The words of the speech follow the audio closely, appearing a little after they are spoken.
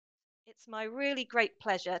It's my really great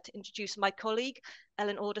pleasure to introduce my colleague,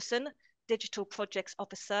 Ellen Oredsson, Digital Projects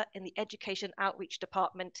Officer in the Education Outreach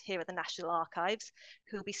Department here at the National Archives,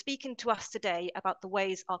 who will be speaking to us today about the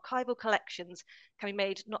ways archival collections can be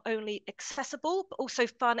made not only accessible, but also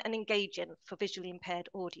fun and engaging for visually impaired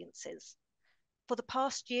audiences. For the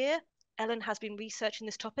past year, Ellen has been researching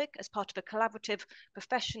this topic as part of a collaborative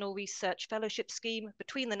professional research fellowship scheme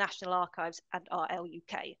between the National Archives and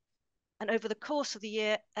RLUK. And over the course of the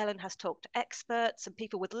year, Ellen has talked to experts and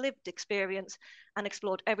people with lived experience and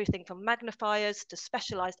explored everything from magnifiers to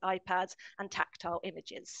specialized iPads and tactile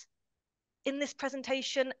images. In this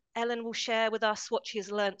presentation, Ellen will share with us what she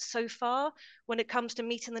has learned so far when it comes to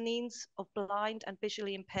meeting the needs of blind and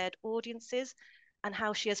visually impaired audiences, and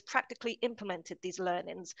how she has practically implemented these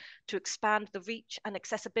learnings to expand the reach and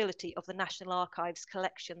accessibility of the National Archives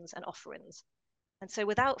collections and offerings. And so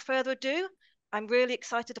without further ado, I'm really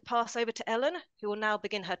excited to pass over to Ellen, who will now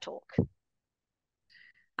begin her talk.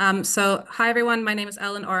 Hi everyone, my name is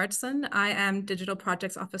Ellen Oredsson. I am Digital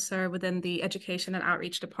Projects Officer within the Education and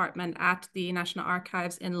Outreach Department at the National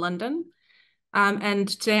Archives in London. And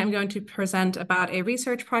today I'm going to present about a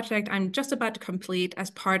research project I'm just about to complete as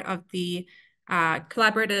part of the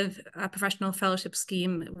collaborative professional fellowship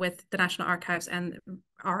scheme with the National Archives and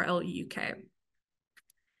RLUK.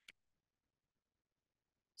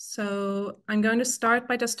 So I'm going to start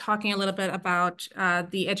by just talking a little bit about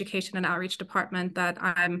the Education and Outreach Department that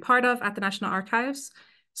I'm part of at the National Archives.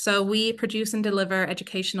 So we produce and deliver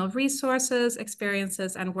educational resources,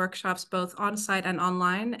 experiences, and workshops both on-site and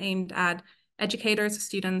online aimed at educators,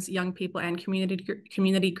 students, young people, and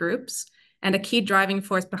community groups. And a key driving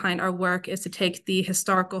force behind our work is to take the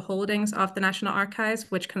historical holdings of the National Archives,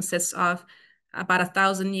 which consists of about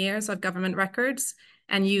 1,000 years of government records,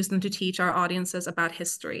 and use them to teach our audiences about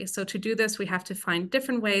history. So to do this, we have to find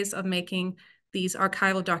different ways of making these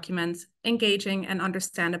archival documents engaging and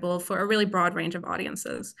understandable for a really broad range of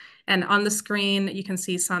audiences. And on the screen, you can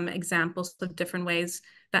see some examples of different ways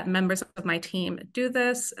that members of my team do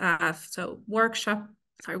this. So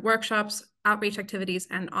workshops, outreach activities,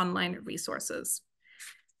 and online resources.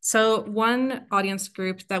 So one audience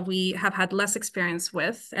group that we have had less experience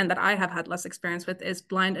with, and that I have had less experience with, is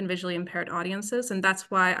blind and visually impaired audiences. And that's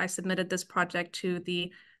why I submitted this project to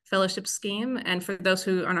the fellowship scheme. And for those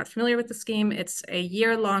who are not familiar with the scheme, it's a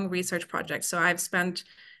year-long research project. So I've spent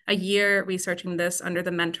a year researching this under the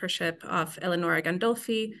mentorship of Eleonora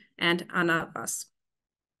Gandolfi and Anna Vass.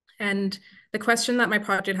 And the question that my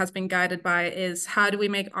project has been guided by is, how do we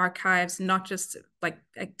make archives not just like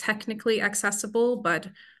technically accessible, but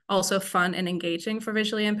also fun and engaging for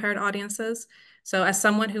visually impaired audiences? So as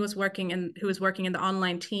someone who is working in the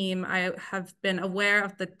online team, I have been aware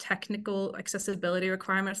of the technical accessibility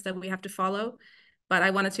requirements that we have to follow, but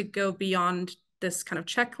I wanted to go beyond this kind of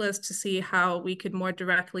checklist to see how we could more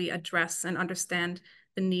directly address and understand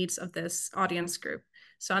the needs of this audience group.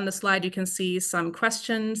 So on the slide, you can see some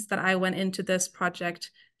questions that I went into this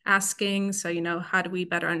project asking. So, how do we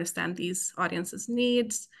better understand these audiences'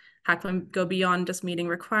 needs? How can we go beyond just meeting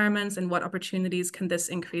requirements? And what opportunities can this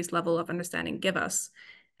increased level of understanding give us?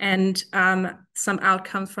 And some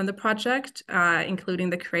outcomes from the project,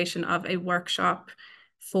 including the creation of a workshop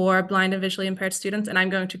for blind and visually impaired students. And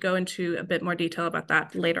I'm going to go into a bit more detail about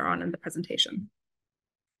that later on in the presentation.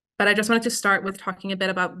 But I just wanted to start with talking a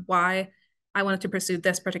bit about why I wanted to pursue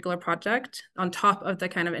this particular project on top of the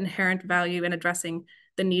kind of inherent value in addressing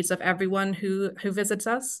the needs of everyone who visits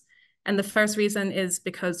us. And the first reason is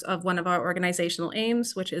because of one of our organizational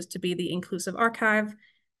aims, which is to be the inclusive archive.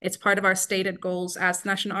 It's part of our stated goals as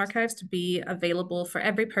National Archives to be available for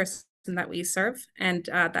every person that we serve, and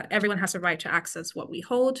that everyone has a right to access what we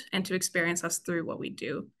hold and to experience us through what we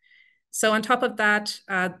do. So on top of that,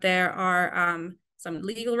 there are some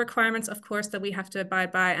legal requirements, of course, that we have to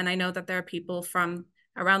abide by. And I know that there are people from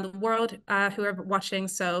around the world who are watching.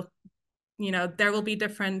 So, there will be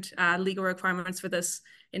different legal requirements for this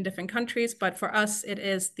in different countries. But for us, it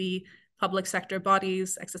is the Public Sector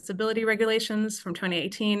Bodies Accessibility Regulations from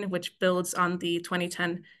 2018, which builds on the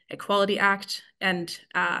 2010 Equality Act. And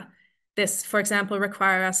this, for example,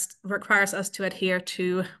 requires us to adhere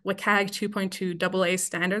to WCAG 2.2 AA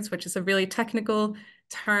standards, which is a really technical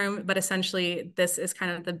term, but essentially this is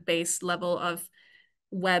kind of the base level of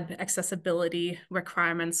web accessibility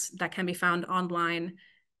requirements that can be found online.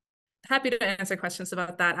 Happy to answer questions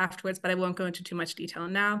about that afterwards, but I won't go into too much detail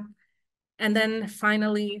now. And then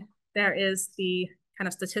finally, there is the kind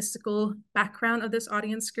of statistical background of this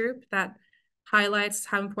audience group that highlights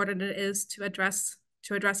how important it is to address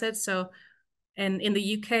it. So in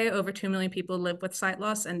the UK, over 2 million people live with sight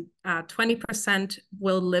loss, and 20%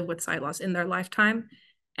 will live with sight loss in their lifetime.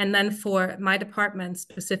 And then for my department,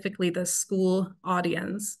 specifically the school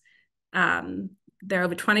audience, there are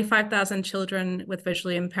over 25,000 children with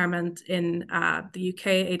visually impairment in the UK,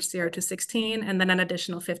 age 0 to 16, and then an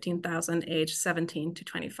additional 15,000 age 17 to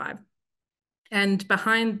 25. And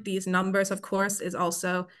behind these numbers, of course, is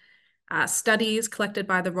also studies collected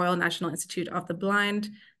by the Royal National Institute of the Blind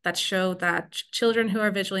that show that children who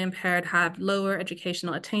are visually impaired have lower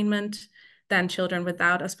educational attainment than children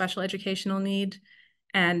without a special educational need.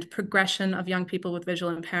 And progression of young people with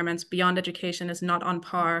visual impairments beyond education is not on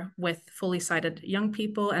par with fully sighted young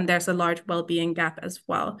people. And there's a large well-being gap as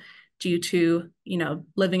well due to,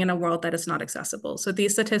 living in a world that is not accessible. So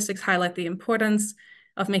these statistics highlight the importance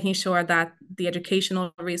of making sure that the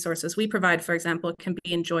educational resources we provide, for example, can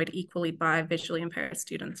be enjoyed equally by visually impaired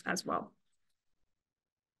students as well.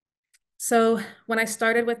 So when I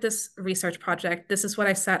started with this research project, this is what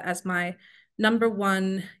I set as my number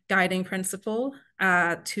one guiding principle,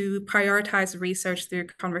 to prioritize research through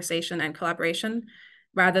conversation and collaboration,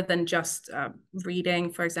 rather than just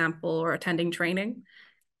reading, for example, or attending training.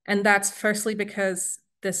 And that's firstly because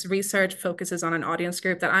this research focuses on an audience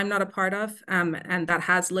group that I'm not a part of, and that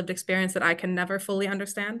has lived experience that I can never fully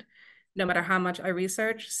understand, no matter how much I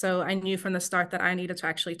research. So I knew from the start that I needed to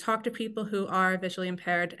actually talk to people who are visually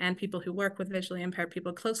impaired and people who work with visually impaired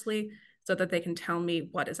people closely so that they can tell me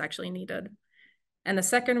what is actually needed. And the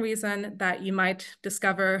second reason that you might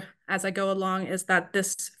discover as I go along is that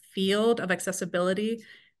this field of accessibility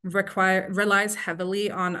relies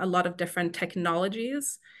heavily on a lot of different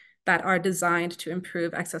technologies that are designed to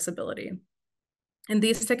improve accessibility. And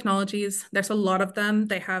these technologies, there's a lot of them.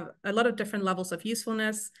 They have a lot of different levels of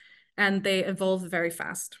usefulness, and they evolve very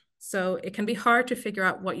fast. So it can be hard to figure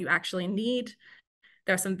out what you actually need.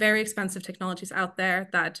 There are some very expensive technologies out there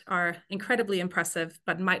that are incredibly impressive,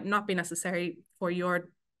 but might not be necessary for your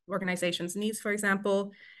organization's needs, for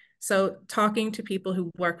example. So talking to people who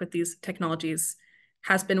work with these technologies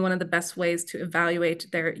has been one of the best ways to evaluate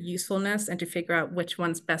their usefulness and to figure out which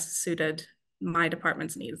one's best suited my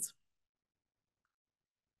department's needs.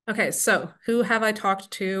 Okay, so who have I talked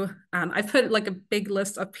to? I've put like a big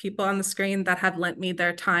list of people on the screen that have lent me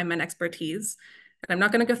their time and expertise. And I'm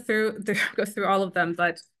not going to go through all of them,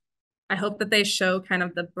 but I hope that they show kind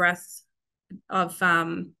of the breadth of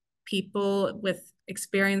people with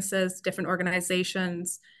experiences, different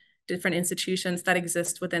organizations, different institutions that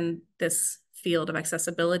exist within this field of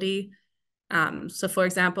accessibility. So for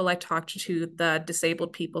example, I talked to the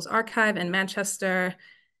Disabled People's Archive in Manchester,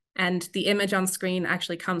 and the image on screen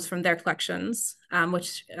actually comes from their collections,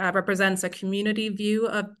 which represents a community view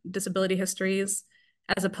of disability histories,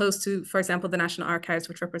 as opposed to, for example, the National Archives,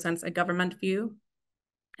 which represents a government view.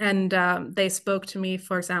 And they spoke to me,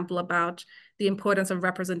 for example, about the importance of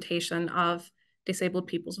representation of disabled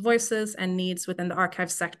people's voices and needs within the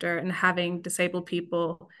archive sector, and having disabled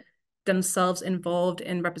people themselves involved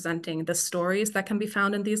in representing the stories that can be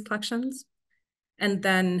found in these collections. And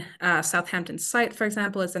then Southampton Sight, for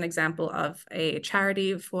example, is an example of a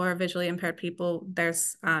charity for visually impaired people.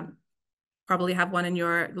 There's probably have one in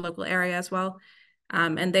your local area as well.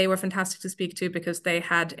 And they were fantastic to speak to because they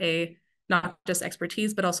had not just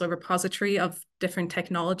expertise, but also a repository of different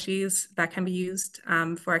technologies that can be used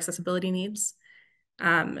for accessibility needs.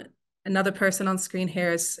 Another person on screen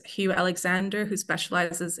here is Hugh Alexander, who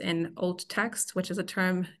specializes in alt text, which is a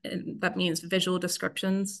term that means visual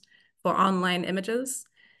descriptions for online images.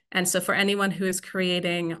 And so for anyone who is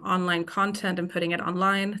creating online content and putting it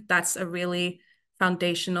online, that's a really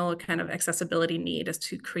foundational kind of accessibility need, is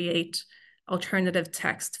to create alternative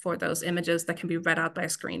text for those images that can be read out by a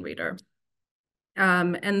screen reader.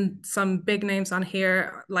 And some big names on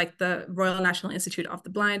here, like the Royal National Institute of the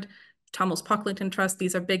Blind, Thomas Pocklington Trust.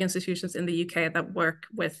 These are big institutions in the UK that work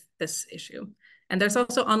with this issue. And there's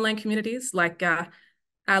also online communities like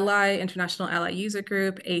Ally, International Ally User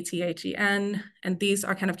Group, ATHEN, and these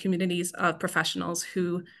are kind of communities of professionals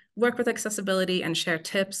who work with accessibility and share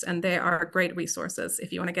tips, and they are great resources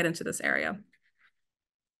if you want to get into this area.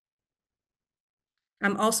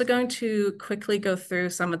 I'm also going to quickly go through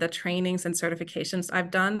some of the trainings and certifications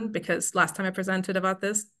I've done, because last time I presented about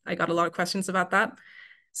this, I got a lot of questions about that.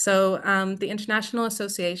 So the International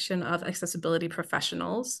Association of Accessibility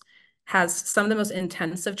Professionals has some of the most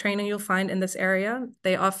intensive training you'll find in this area.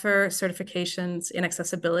 They offer certifications in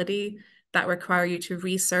accessibility that require you to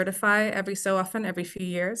recertify every so often, every few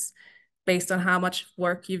years, based on how much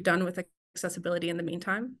work you've done with accessibility in the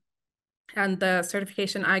meantime. And the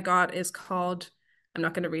certification I got is called, I'm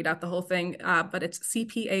not going to read out the whole thing, but it's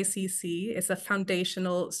CPACC. It's a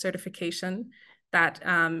foundational certification that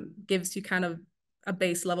gives you kind of a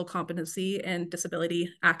base level competency in disability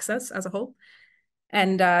access as a whole.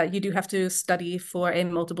 And you do have to study for a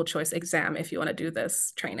multiple choice exam if you want to do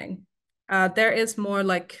this training. There is more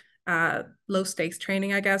like low stakes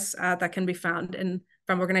training, I guess, that can be found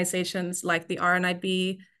from organizations like the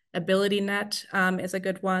RNIB. AbilityNet is a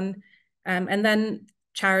good one. And then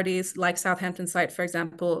charities like Southampton Site, for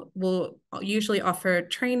example, will usually offer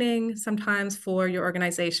training sometimes for your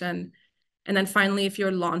organization. And then finally, if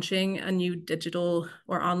you're launching a new digital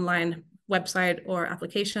or online website or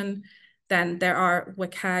application, then there are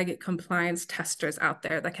WCAG compliance testers out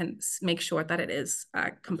there that can make sure that it is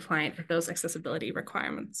compliant with those accessibility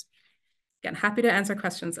requirements. Again, happy to answer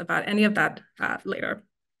questions about any of that later.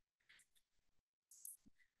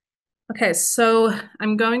 Okay, so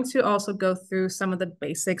I'm going to also go through some of the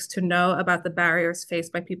basics to know about the barriers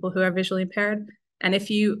faced by people who are visually impaired. And if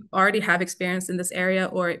you already have experience in this area,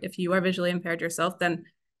 or if you are visually impaired yourself, then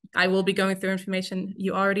I will be going through information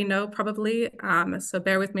you already know probably, so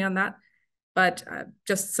bear with me on that. But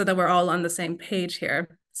just so that we're all on the same page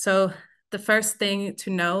here. So the first thing to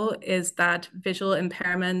know is that visual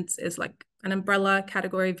impairment is like an umbrella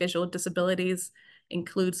category. Visual disabilities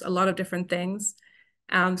includes a lot of different things.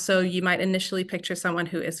 So you might initially picture someone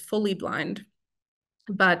who is fully blind,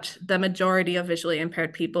 but the majority of visually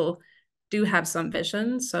impaired people do have some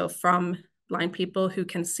vision. So from blind people who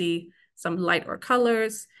can see some light or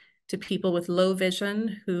colors to people with low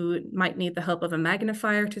vision who might need the help of a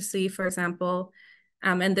magnifier to see, for example.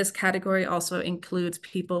 And this category also includes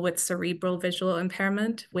people with cerebral visual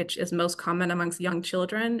impairment, which is most common amongst young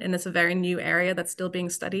children. And it's a very new area that's still being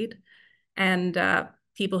studied. And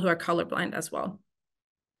people who are colorblind as well.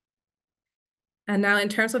 And now in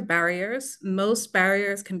terms of barriers, most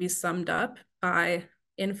barriers can be summed up by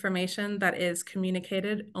information that is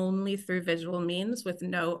communicated only through visual means with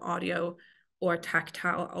no audio or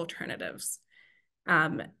tactile alternatives.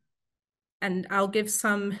 And I'll give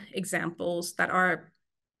some examples that are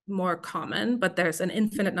more common, but there's an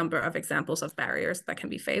infinite number of examples of barriers that can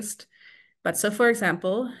be faced. But so for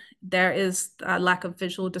example, there is a lack of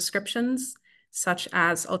visual descriptions, such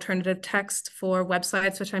as alternative text for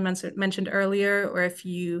websites, which I mentioned earlier, or if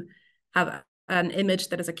you have an image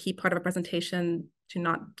that is a key part of a presentation, to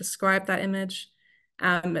not describe that image.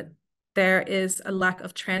 There is a lack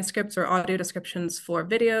of transcripts or audio descriptions for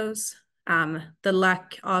videos, the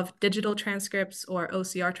lack of digital transcripts or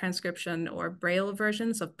OCR transcription or Braille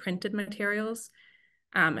versions of printed materials.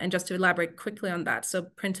 And just to elaborate quickly on that, so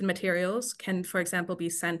printed materials can, for example, be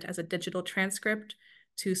sent as a digital transcript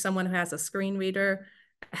to someone who has a screen reader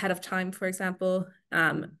ahead of time, for example,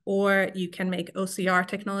 or you can make OCR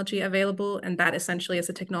technology available, and that essentially is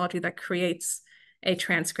a technology that creates a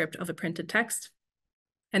transcript of a printed text.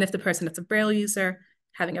 And if the person is a Braille user,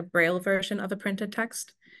 having a Braille version of a printed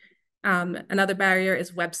text. Another barrier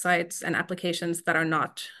is websites and applications that are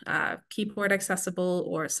not keyboard accessible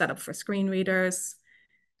or set up for screen readers.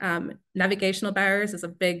 Navigational barriers is a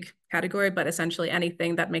big category, but essentially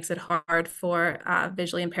anything that makes it hard for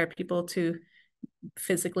visually impaired people to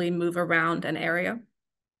physically move around an area.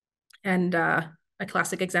 And a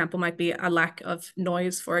classic example might be a lack of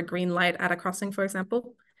noise for a green light at a crossing, for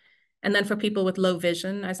example. And then for people with low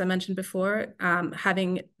vision, as I mentioned before,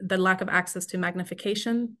 having the lack of access to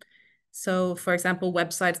magnification. So for example,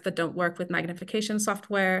 websites that don't work with magnification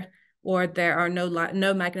software, or there are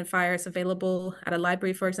no magnifiers available at a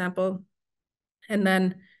library, for example. And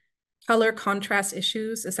then color contrast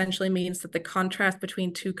issues essentially means that the contrast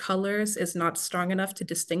between two colors is not strong enough to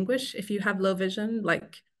distinguish if you have low vision,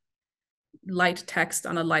 like light text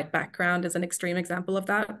on a light background is an extreme example of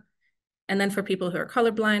that. And then for people who are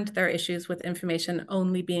colorblind, there are issues with information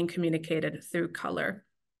only being communicated through color.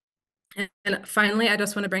 And finally, I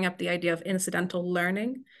just want to bring up the idea of incidental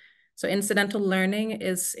learning. So incidental learning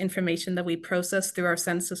is information that we process through our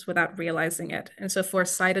senses without realizing it. And so for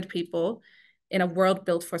sighted people, in a world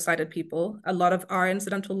built for sighted people, a lot of our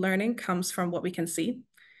incidental learning comes from what we can see.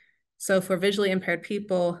 So for visually impaired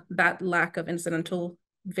people, that lack of incidental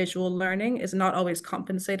visual learning is not always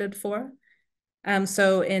compensated for.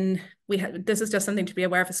 This is just something to be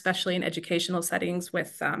aware of, especially in educational settings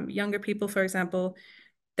with younger people, for example.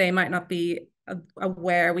 They might not be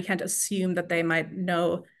aware. We can't assume that they might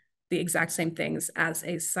know the exact same things as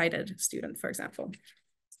a sighted student, for example.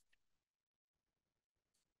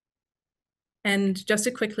 And just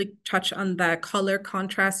to quickly touch on the color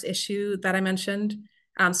contrast issue that I mentioned.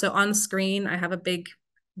 So on screen, I have a big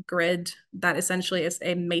grid that essentially is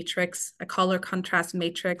a matrix, a color contrast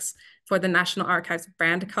matrix for the National Archives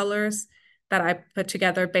brand colors that I put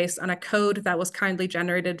together based on a code that was kindly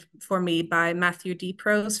generated for me by Matthew D.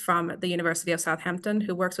 Prose from the University of Southampton,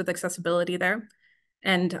 who works with accessibility there.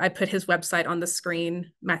 And I put his website on the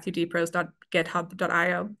screen,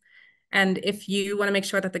 matthewdpros.github.io. And if you want to make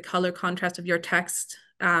sure that the color contrast of your text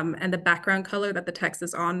and the background color that the text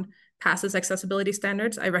is on passes accessibility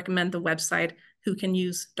standards, I recommend the website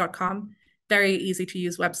whocanuse.com. Very easy to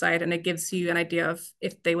use website, and it gives you an idea of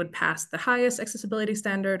if they would pass the highest accessibility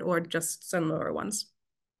standard or just some lower ones.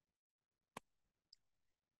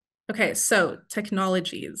 Okay, so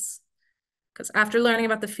technologies. Because after learning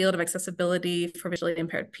about the field of accessibility for visually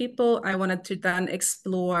impaired people, I wanted to then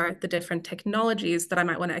explore the different technologies that I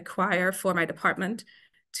might want to acquire for my department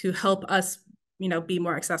to help us, be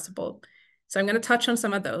more accessible. So I'm going to touch on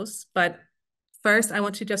some of those, but first I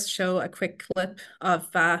want to just show a quick clip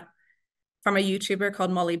of from a YouTuber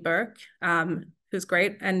called Molly Burke, who's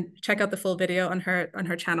great, and check out the full video on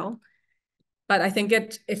her channel. But I think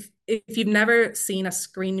if you've never seen a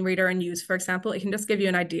screen reader in use, for example, it can just give you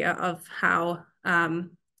an idea of how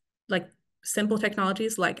like simple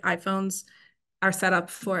technologies like iPhones are set up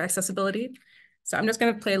for accessibility. So I'm just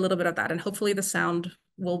going to play a little bit of that, and hopefully the sound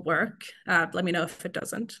will work. Let me know if it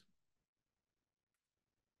doesn't.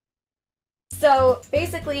 So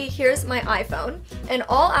basically, here's my iPhone, and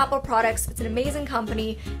all Apple products, it's an amazing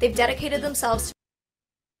company. They've dedicated themselves to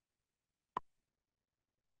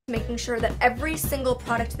making sure that every single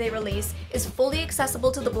product they release is fully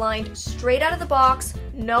accessible to the blind, straight out of the box,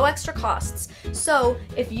 no extra costs. So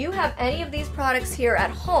if you have any of these products here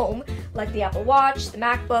at home, like the Apple Watch, the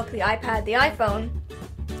MacBook, the iPad, the iPhone,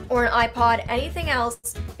 or an iPod, anything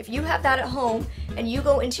else, if you have that at home and you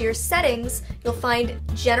go into your settings, you'll find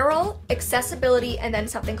general, accessibility, and then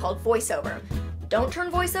something called voiceover. Don't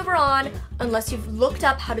turn voiceover on unless you've looked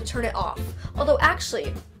up how to turn it off. Although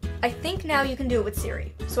actually, I think now you can do it with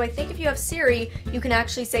Siri. So I think if you have Siri, you can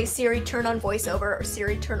actually say Siri turn on voiceover or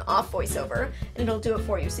Siri turn off voiceover, and it'll do it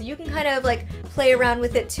for you. So you can kind of like play around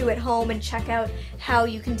with it too at home and check out how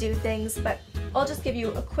you can do things, but I'll just give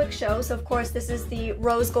you a quick show. So of course this is the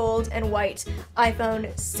rose gold and white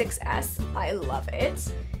iPhone 6S. I love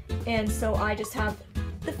it. And so I just have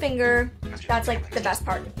the finger. That's like the best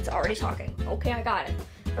part. It's already talking. Okay, I got it.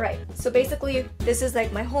 All right, so basically this is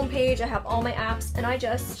like my home page. I have all my apps, and I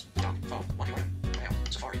just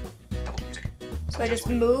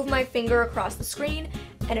move my finger across the screen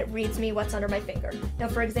and it reads me what's under my finger. Now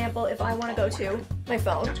for example, if I want to go to my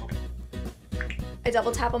phone, I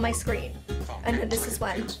double tap on my screen, and then this is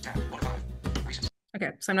when.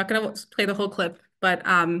 Okay, so I'm not going to play the whole clip, but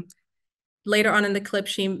later on in the clip,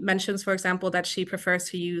 she mentions, for example, that she prefers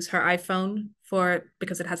to use her iPhone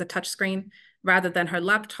because it has a touch screen rather than her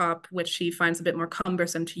laptop, which she finds a bit more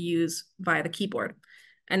cumbersome to use via the keyboard.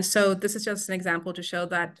 And so this is just an example to show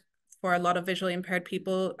that for a lot of visually impaired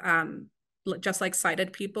people, just like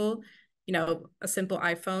sighted people, a simple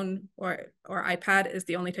iPhone or iPad is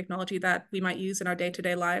the only technology that we might use in our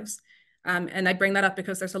day-to-day lives. And I bring that up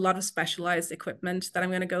because there's a lot of specialized equipment that I'm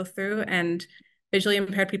going to go through, and visually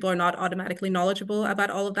impaired people are not automatically knowledgeable about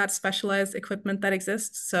all of that specialized equipment that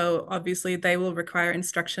exists. So obviously they will require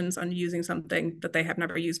instructions on using something that they have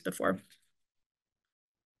never used before.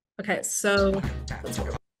 Okay, so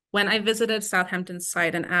when I visited Southampton's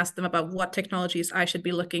site and asked them about what technologies I should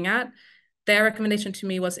be looking at, their recommendation to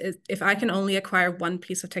me was if I can only acquire one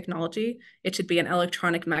piece of technology, it should be an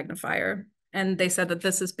electronic magnifier. And they said that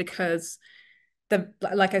this is because,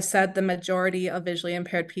 like I said, the majority of visually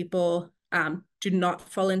impaired people do not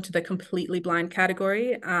fall into the completely blind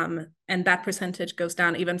category. And that percentage goes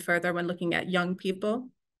down even further when looking at young people.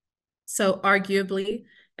 So arguably,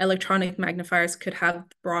 electronic magnifiers could have the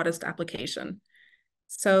broadest application.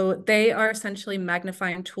 So they are essentially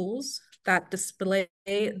magnifying tools that display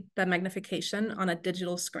the magnification on a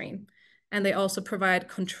digital screen. And they also provide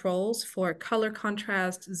controls for color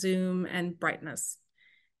contrast, zoom, and brightness.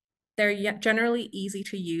 They're generally easy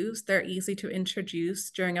to use. They're easy to introduce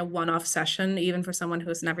during a one-off session, even for someone who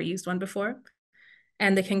has never used one before.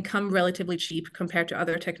 And they can come relatively cheap compared to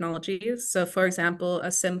other technologies. So for example,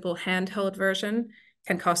 a simple handheld version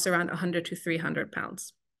can cost around 100 to 300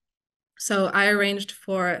 pounds. So I arranged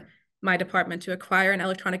for my department to acquire an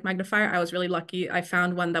electronic magnifier. I was really lucky. I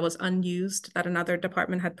found one that was unused that another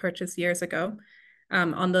department had purchased years ago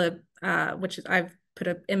which I've put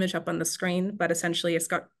an image up on the screen, but essentially it's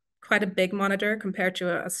got quite a big monitor compared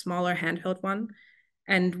to a smaller handheld one.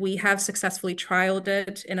 And we have successfully trialed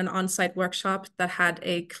it in an on-site workshop that had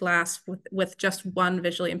a class with just one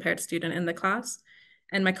visually impaired student in the class.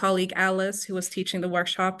 And my colleague Alice, who was teaching the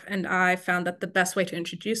workshop, and I found that the best way to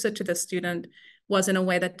introduce it to the student was in a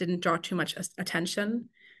way that didn't draw too much attention.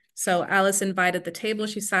 So Alice invited the table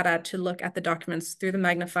she sat at to look at the documents through the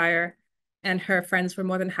magnifier. and her friends were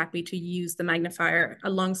more than happy to use the magnifier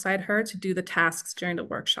alongside her to do the tasks during the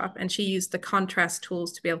workshop. And she used the contrast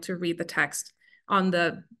tools to be able to read the text on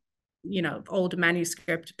the, old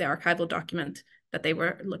manuscript, the archival document that they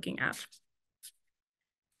were looking at.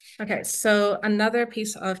 Okay, so another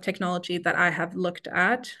piece of technology that I have looked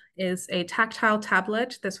at is a tactile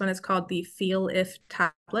tablet. This one is called the Feel If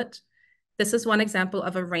tablet. This is one example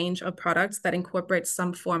of a range of products that incorporates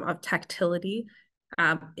some form of tactility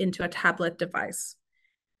into a tablet device.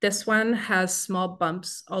 This one has small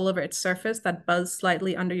bumps all over its surface that buzz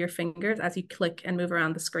slightly under your fingers as you click and move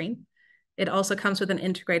around the screen. It also comes with an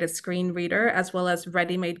integrated screen reader as well as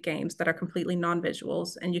ready-made games that are completely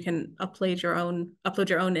non-visuals, and you can upload your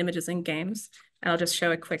own images in games. And I'll just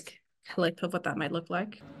show a quick clip of what that might look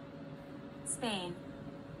like. Spain,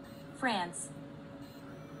 France,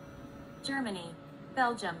 Germany,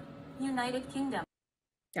 Belgium, United Kingdom.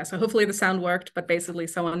 Yeah, so hopefully the sound worked, but basically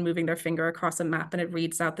someone moving their finger across a map and it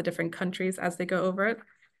reads out the different countries as they go over it.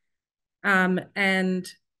 And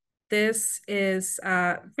this is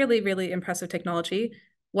really, really impressive technology.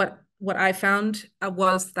 What I found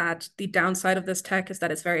was that the downside of this tech is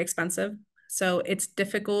that it's very expensive. So it's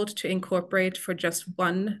difficult to incorporate for just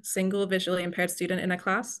one single visually impaired student in a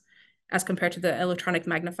class as compared to the electronic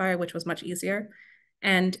magnifier, which was much easier.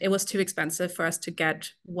 And it was too expensive for us to get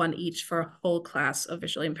one each for a whole class of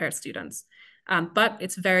visually impaired students. But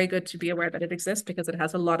it's very good to be aware that it exists because it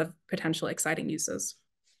has a lot of potential exciting uses.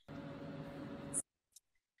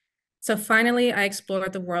 So finally, I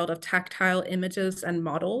explored the world of tactile images and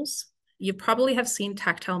models. You probably have seen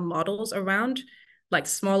tactile models around, like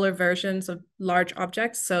smaller versions of large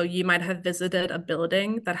objects. So you might have visited a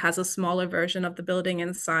building that has a smaller version of the building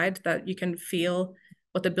inside that you can feel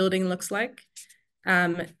what the building looks like.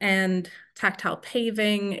 And tactile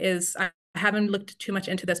paving is, I haven't looked too much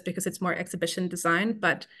into this because it's more exhibition design,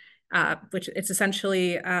 but which it's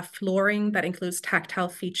essentially flooring that includes tactile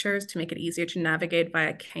features to make it easier to navigate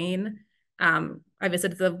via cane. I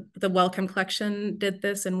visited the Wellcome Collection did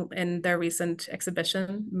this in their recent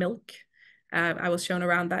exhibition, Milk. I was shown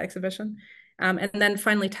around that exhibition. And then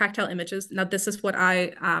finally, tactile images. Now, this is what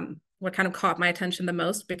what kind of caught my attention the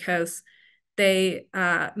most because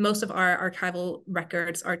most of our archival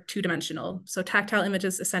records are two-dimensional. So tactile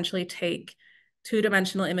images essentially take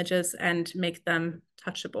two-dimensional images and make them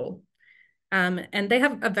touchable. And they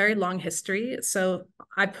have a very long history. So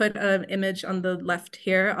I put an image on the left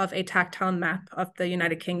here of a tactile map of the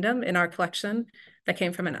United Kingdom in our collection that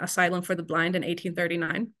came from an asylum for the blind in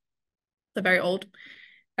 1839. They're very old.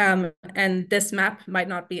 And this map might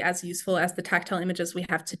not be as useful as the tactile images we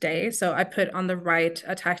have today. So I put on the right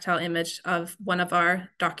a tactile image of one of our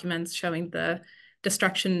documents showing the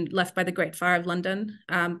destruction left by the Great Fire of London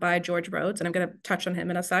by George Rhodes. And I'm going to touch on him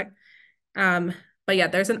in a sec. But yeah,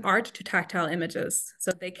 there's an art to tactile images.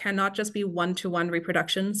 So they cannot just be one-to-one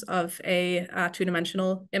reproductions of a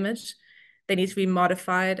two-dimensional image. They need to be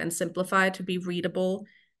modified and simplified to be readable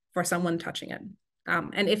for someone touching it.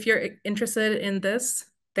 And if you're interested in this,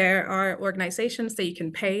 there are organizations that you can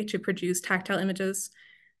pay to produce tactile images,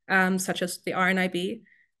 such as the RNIB,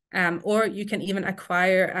 or you can even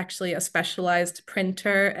acquire actually a specialized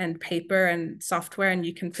printer and paper and software, and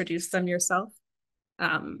you can produce them yourself.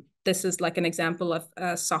 This is like an example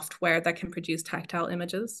of software that can produce tactile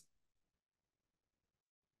images.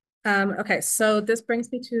 Okay, so this brings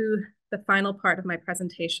me to the final part of my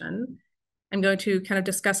presentation. I'm going to kind of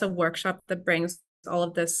discuss a workshop that brings all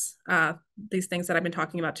of these things that I've been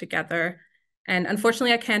talking about together. And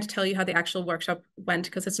unfortunately, I can't tell you how the actual workshop went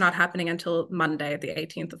because it's not happening until Monday, the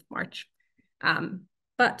 18th of March.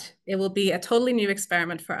 But it will be a totally new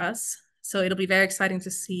experiment for us. So it'll be very exciting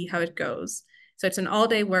to see how it goes. So it's an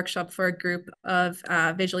all-day workshop for a group of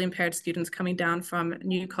visually impaired students coming down from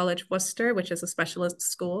New College, Worcester, which is a specialist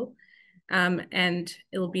school. And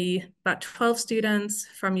it will be about 12 students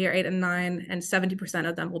from year 8 and 9, and 70%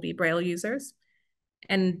 of them will be Braille users.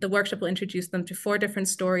 And the workshop will introduce them to 4 different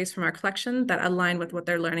stories from our collection that align with what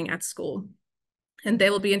they're learning at school. And they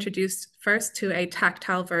will be introduced first to a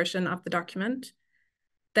tactile version of the document.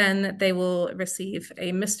 Then they will receive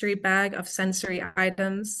a mystery bag of sensory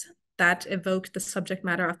items that evoke the subject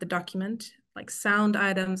matter of the document, like sound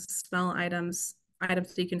items, smell items,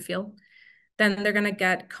 items that you can feel. Then they're going to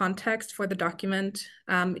get context for the document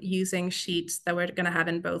using sheets that we're going to have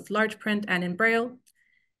in both large print and in Braille.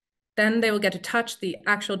 Then they will get to touch the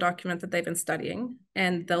actual document that they've been studying,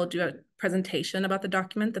 and they'll do a presentation about the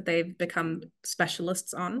document that they've become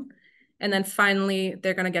specialists on. And then finally,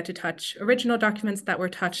 they're going to get to touch original documents that were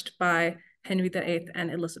touched by Henry VIII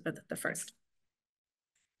and Elizabeth I.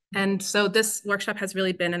 And so this workshop has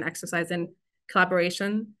really been an exercise in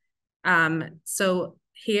collaboration. So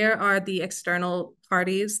here are the external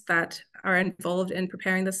parties that are involved in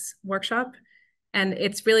preparing this workshop. And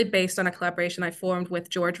it's really based on a collaboration I formed with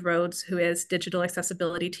George Rhodes, who is Digital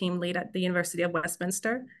Accessibility Team Lead at the University of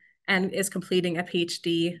Westminster and is completing a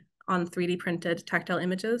PhD on 3D printed tactile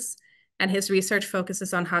images. And his research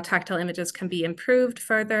focuses on how tactile images can be improved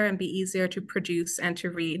further and be easier to produce and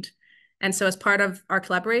to read. And so as part of our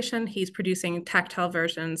collaboration, he's producing tactile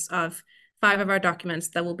versions of 5 of our documents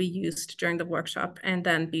that will be used during the workshop and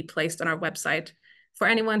then be placed on our website for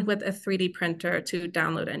anyone with a 3D printer to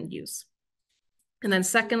download and use. And then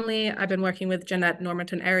secondly, I've been working with Jeanette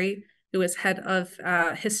Normanton-Airy, who is head of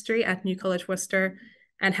history at New College Worcester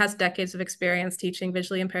and has decades of experience teaching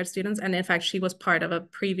visually impaired students. And in fact, she was part of a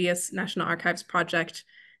previous National Archives project,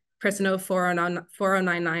 Personnel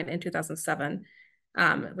 4099 in 2007,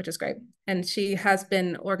 which is great. And she has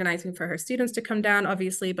been organizing for her students to come down,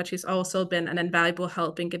 obviously, but she's also been an invaluable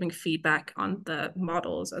help in giving feedback on the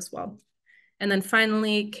models as well. And then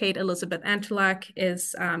finally, Kate Elizabeth Antolak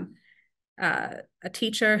is a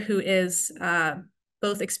teacher who is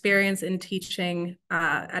both experienced in teaching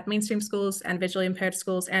at mainstream schools and visually impaired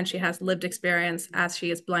schools, and she has lived experience as she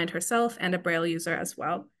is blind herself and a Braille user as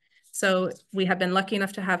well. So we have been lucky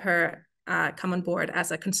enough to have her come on board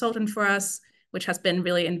as a consultant for us, which has been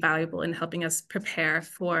really invaluable in helping us prepare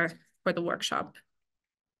for the workshop.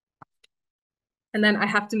 And then I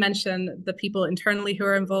have to mention the people internally who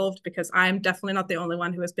are involved, because I'm definitely not the only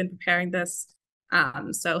one who has been preparing this.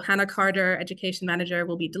 So Hannah Carter, education manager,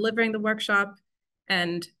 will be delivering the workshop,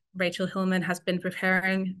 and Rachel Hillman has been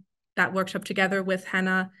preparing that workshop together with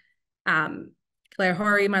Hannah. Claire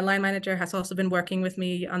Horry, my line manager, has also been working with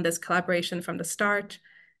me on this collaboration from the start.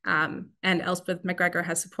 And Elspeth McGregor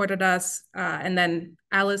has supported us. And then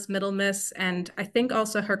Alice Middlemiss, and I think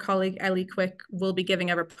also her colleague Ellie Quick, will be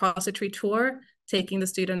giving a repository tour, taking the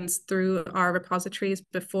students through our repositories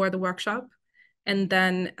before the workshop. And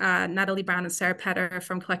then Natalie Brown and Sarah Petter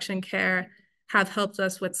from Collection Care have helped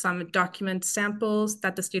us with some document samples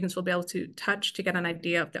that the students will be able to touch to get an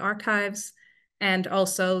idea of the archives. And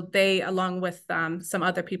also they, along with some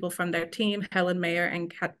other people from their team, Helen Mayer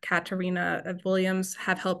and Katarina Williams,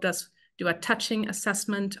 have helped us do a touching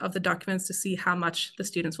assessment of the documents to see how much the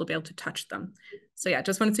students will be able to touch them. So yeah,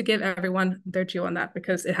 just wanted to give everyone their due on that,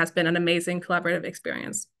 because it has been an amazing collaborative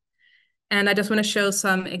experience. And I just want to show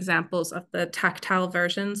some examples of the tactile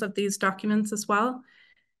versions of these documents as well.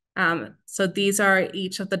 So these are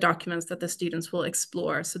each of the documents that the students will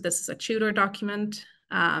explore. So this is a Tudor document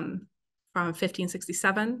from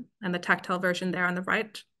 1567, and the tactile version there on the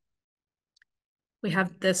right. We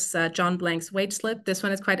have this John Blank's wage slip. This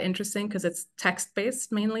one is quite interesting because it's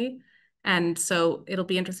text-based mainly. And so it'll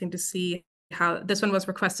be interesting to see how, this one was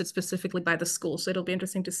requested specifically by the school. So it'll be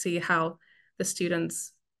interesting to see how the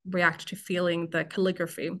students react to feeling the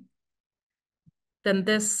calligraphy. Then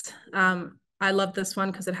this, I love this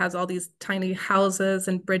one because it has all these tiny houses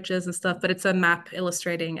and bridges and stuff, but it's a map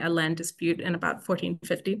illustrating a land dispute in about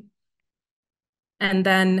 1450. And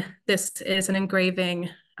then this is an engraving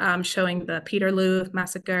showing the Peterloo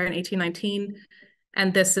massacre in 1819.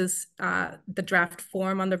 And this is the draft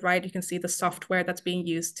form on the right. You can see the software that's being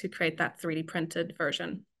used to create that 3D printed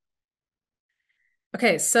version.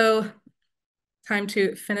 Okay, so time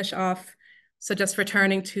to finish off. So just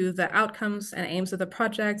returning to the outcomes and aims of the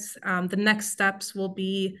projects, the next steps will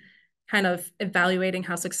be kind of evaluating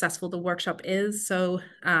how successful the workshop is. So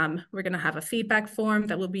we're going to have a feedback form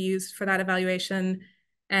that will be used for that evaluation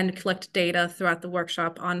and collect data throughout the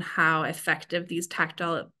workshop on how effective these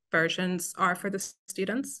tactile versions are for the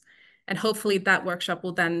students. And hopefully that workshop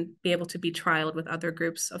will then be able to be trialed with other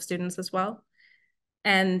groups of students as well.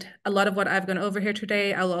 And a lot of what I've gone over here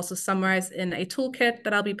today, I'll also summarize in a toolkit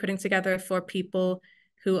that I'll be putting together for people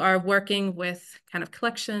who are working with kind of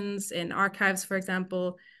collections in archives, for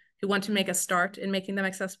example, who want to make a start in making them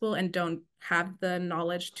accessible and don't have the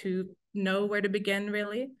knowledge to know where to begin,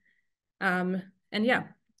 really. And yeah,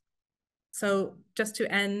 so just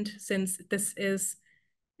to end, since this is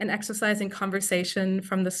an exercise in conversation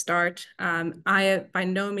from the start, I by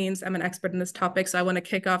no means am an expert in this topic, so I want to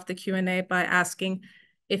kick off the Q&A by asking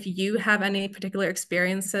if you have any particular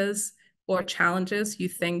experiences or challenges you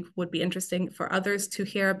think would be interesting for others to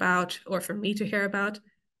hear about or for me to hear about,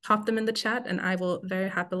 pop them in the chat and I will very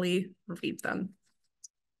happily read them.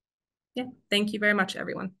 Yeah, thank you very much,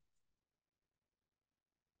 everyone.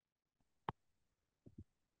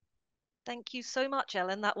 Thank you so much,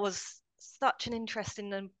 Ellen. That was such an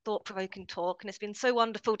interesting and thought-provoking talk, and it's been so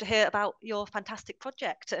wonderful to hear about your fantastic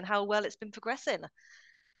project and how well it's been progressing.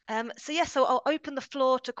 So I'll open the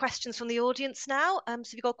floor to questions from the audience now. So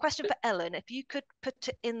if you've got a question for Ellen, if you could put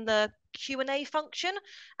it in the Q&A function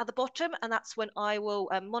at the bottom, and that's when I will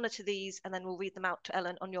monitor these and then we'll read them out to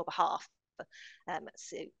Ellen on your behalf.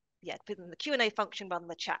 So yeah, put in the Q&A function rather than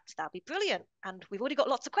the chat. That'd be brilliant. And we've already got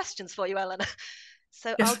lots of questions for you, Ellen.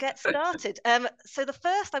 So I'll get started. So the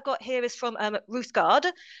first I've got here is from Ruth Gard.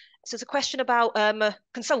 So it's a question about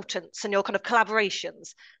consultants and your kind of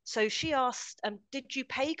collaborations. So she asked, did you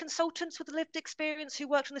pay consultants with lived experience who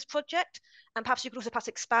worked on this project? And perhaps you could also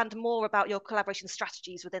expand more about your collaboration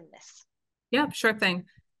strategies within this. Yeah, sure thing.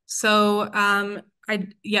 So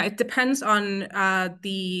it depends on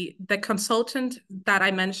the consultant that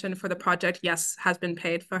I mentioned for the project, yes, has been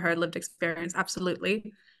paid for her lived experience,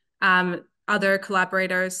 absolutely. Other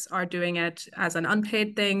collaborators are doing it as an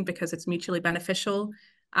unpaid thing because it's mutually beneficial.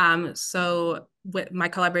 So with my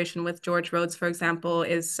collaboration with George Rhodes, for example,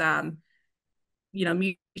 is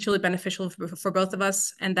mutually beneficial for both of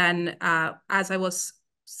us. And then as I was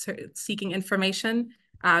seeking information,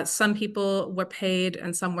 some people were paid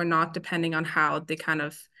and some were not, depending on how they kind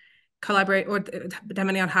of collaborate, or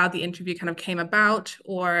depending on how the interview kind of came about,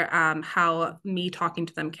 or how me talking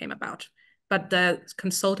to them came about. But the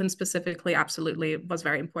consultant specifically absolutely was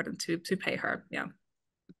very important to pay her. Yeah.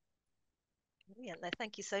 Brilliant.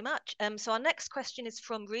 Thank you so much. So our next question is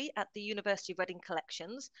from Ree at the University of Reading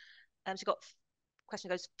Collections. So we've got question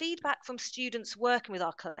goes, feedback from students working with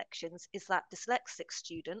our collections is that dyslexic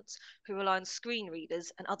students who rely on screen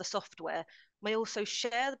readers and other software may also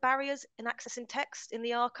share the barriers in accessing text in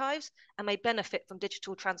the archives and may benefit from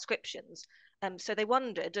digital transcriptions. So they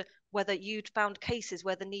wondered whether you'd found cases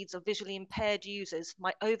where the needs of visually impaired users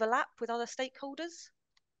might overlap with other stakeholders.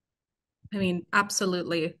 I mean,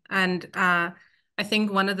 absolutely. And I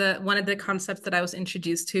think one of the concepts that I was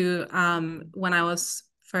introduced to when I was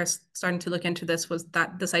first starting to look into this was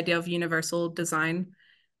that this idea of universal design,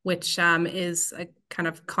 which is a kind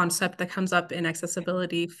of concept that comes up in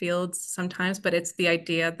accessibility fields sometimes, but it's the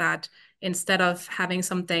idea that instead of having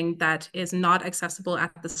something that is not accessible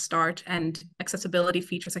at the start and accessibility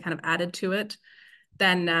features are kind of added to it,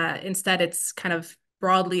 then instead it's kind of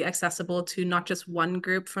broadly accessible to not just one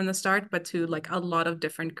group from the start, but to like a lot of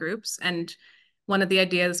different groups. And one of the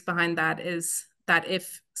ideas behind that is that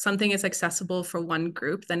if something is accessible for one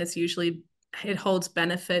group, then it holds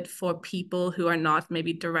benefit for people who are not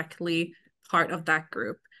maybe directly part of that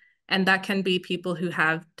group. And that can be people who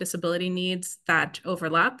have disability needs that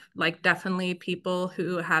overlap, like definitely people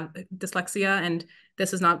who have dyslexia. And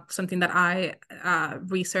this is not something that I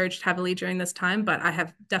researched heavily during this time, but I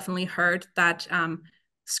have definitely heard that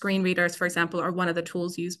screen readers, for example, are one of the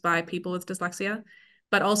tools used by people with dyslexia.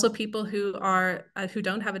 But also people who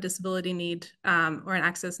don't have a disability need or an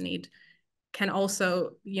access need can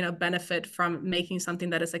also, benefit from making something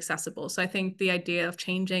that is accessible. So I think the idea of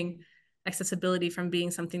changing accessibility from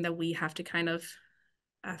being something that we have to kind of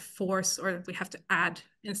force or we have to add,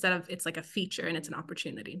 instead of it's like a feature and it's an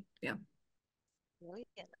opportunity. Yeah. Brilliant.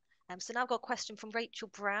 So now I've got a question from Rachel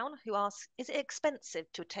Brown, who asks, is it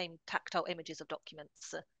expensive to obtain tactile images of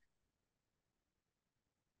documents?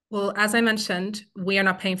 Well, as I mentioned, we are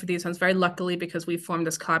not paying for these ones, very luckily, because we formed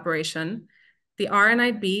this collaboration. The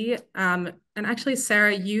RNIB, and actually,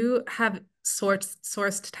 Sarah, you have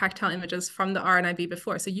sourced tactile images from the RNIB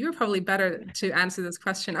before, so you're probably better to answer this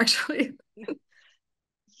question, actually.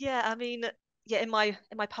 Yeah, I mean, in my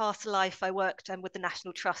past life, I worked with the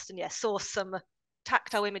National Trust and saw some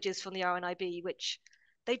tactile images from the RNIB, which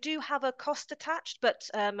they do have a cost attached, but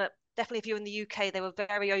definitely if you're in the UK, they were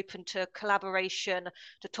very open to collaboration,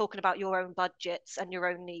 to talking about your own budgets and your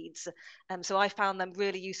own needs. So I found them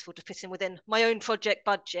really useful to fit in within my own project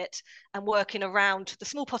budget and working around the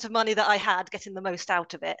small pot of money that I had, getting the most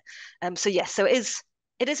out of it. So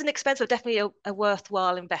it is an expensive, definitely a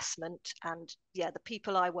worthwhile investment. And the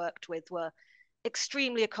people I worked with were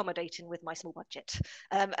extremely accommodating with my small budget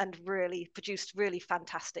and really produced really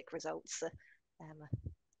fantastic results.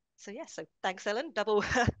 So thanks, Ellen. Double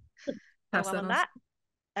on that.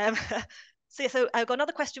 So I've got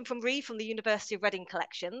another question from Ree from the University of Reading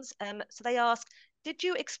Collections. So they ask, did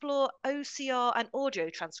you explore OCR and audio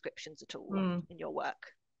transcriptions at all in your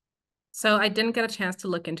work? So I didn't get a chance to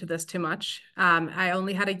look into this too much. I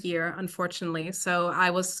only had a year, unfortunately. So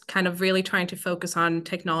I was kind of really trying to focus on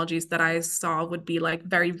technologies that I saw would be like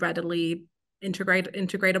very readily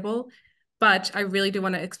integratable. But I really do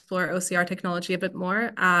want to explore OCR technology a bit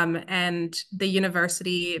more. And the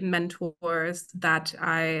university mentors that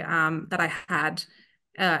I had,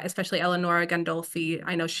 especially Eleonora Gandolfi,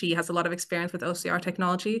 I know she has a lot of experience with OCR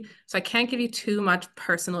technology. So I can't give you too much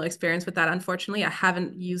personal experience with that, unfortunately. I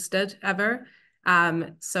haven't used it ever.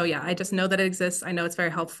 So yeah, I just know that it exists. I know it's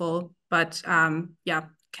very helpful, but yeah,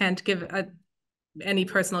 can't give any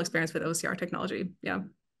personal experience with OCR technology. Yeah.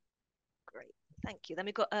 Great, thank you. Then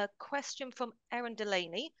we've got a question from Erin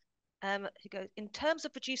Delaney, who goes, in terms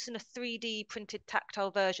of producing a 3D printed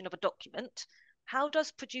tactile version of a document, how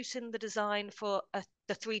does producing the design for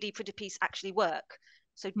the 3D printed piece actually work?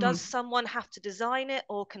 So does someone have to design it,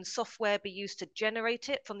 or can software be used to generate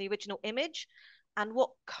it from the original image? And what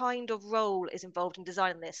kind of role is involved in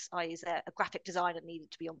designing this? I.e., is there a graphic designer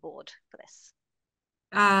needed to be on board for this?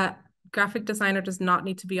 Graphic designer does not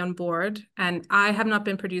need to be on board. And I have not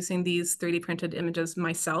been producing these 3D printed images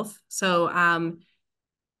myself. So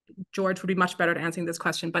George would be much better at answering this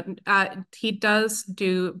question, but he does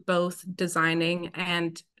do both designing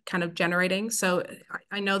and kind of generating. So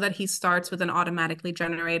I know that he starts with an automatically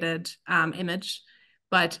generated image,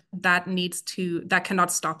 but that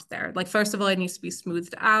cannot stop there. Like, first of all, it needs to be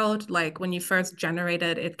smoothed out. Like, when you first generate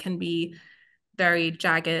it, it can be very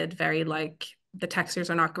jagged, very like the textures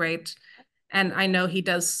are not great. And I know he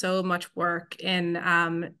does so much work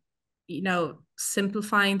in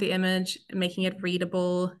simplifying the image, making it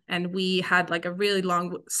readable. And we had like a really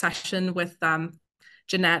long session with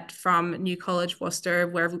Jeanette from New College Worcester,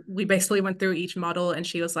 where we basically went through each model, and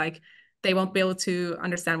she was like, they won't be able to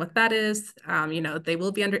understand what that is. They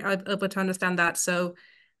will be able to understand that. So,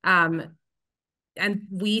 and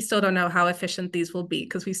we still don't know how efficient these will be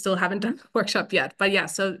because we still haven't done the workshop yet. But yeah,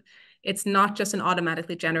 so it's not just an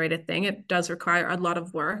automatically generated thing. It does require a lot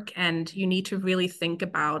of work, and you need to really think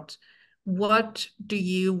about, what do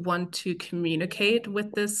you want to communicate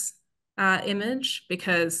with this image?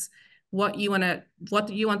 Because what you want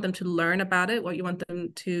them to learn about it, what you want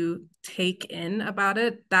them to take in about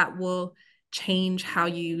it, that will change how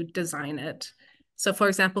you design it. So for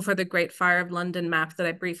example, for the Great Fire of London map that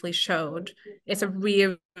I briefly showed, it's a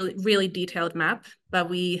really, really detailed map, but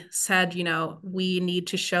we said, we need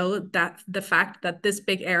to show that the fact that this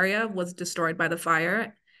big area was destroyed by the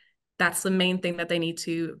fire, that's the main thing that they need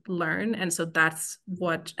to learn. And so that's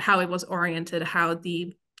how it was oriented, how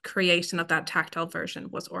the creation of that tactile version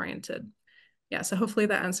was oriented. Yeah, so hopefully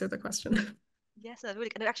that answered the question. Yes, and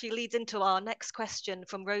it actually leads into our next question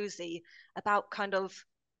from Rosie about kind of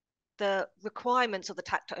the requirements of the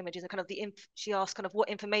tactile images, and kind of she asked kind of what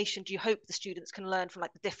information do you hope the students can learn from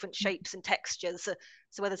like the different shapes and textures. So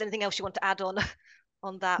whether there's anything else you want to add on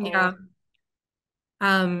that. Yeah.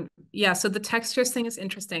 Yeah, so the textures thing is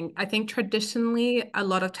interesting. I think traditionally a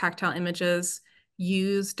lot of tactile images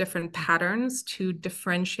use different patterns to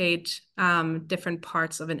differentiate different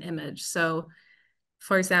parts of an image. So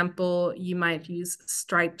for example, you might use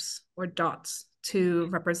stripes or dots to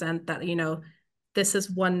represent that, this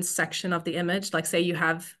is one section of the image. Like, say you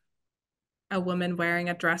have a woman wearing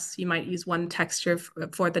a dress, you might use one texture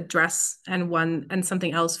for the dress and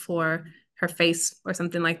something else for her face or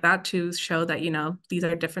something like that, to show that, these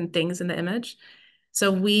are different things in the image.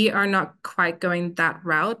 So we are not quite going that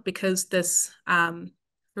route, because this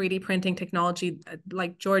 3D printing technology,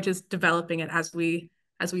 like George is developing it as we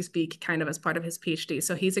speak, kind of as part of his PhD.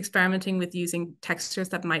 So he's experimenting with using textures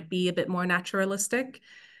that might be a bit more naturalistic.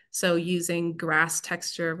 So using grass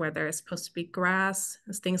texture where there's supposed to be grass,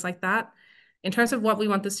 things like that. In terms of what we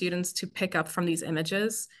want the students to pick up from these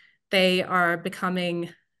images, they are becoming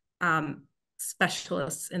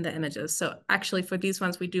specialists in the images. So actually for these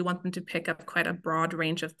ones, we do want them to pick up quite a broad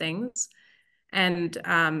range of things, and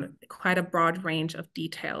quite a broad range of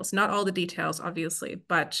details. Not all the details, obviously,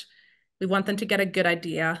 but we want them to get a good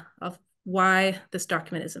idea of why this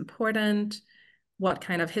document is important, what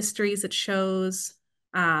kind of histories it shows,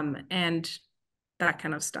 and that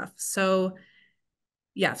kind of stuff. So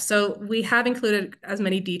yeah, so we have included as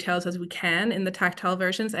many details as we can in the tactile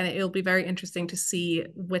versions, and it'll be very interesting to see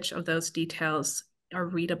which of those details are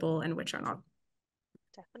readable and which are not.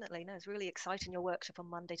 Definitely. No, it's really exciting, your workshop on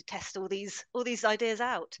Monday, to test all these ideas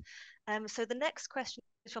out. So the next question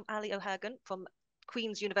is from Ali O'Hagan from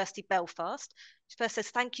Queen's University Belfast. She first says,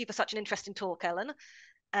 thank you for such an interesting talk, Ellen.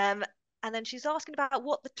 And then she's asking about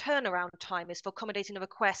what the turnaround time is for accommodating a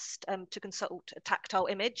request to consult a tactile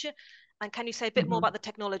image. And can you say a bit more about the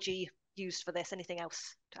technology used for this? Anything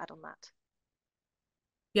else to add on that?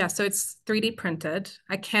 Yeah, so it's 3D printed.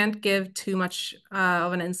 I can't give too much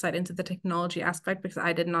of an insight into the technology aspect because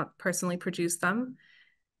I did not personally produce them.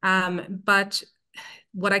 But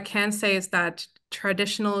what I can say is that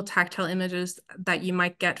traditional tactile images that you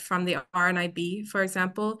might get from the RNIB, for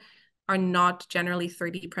example, are not generally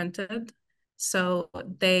 3D printed. So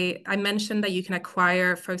I mentioned that you can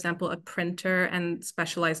acquire, for example, a printer and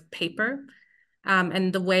specialized paper.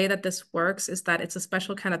 And the way that this works is that it's a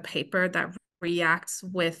special kind of paper that reacts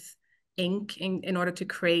with ink in order to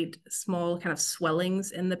create small kind of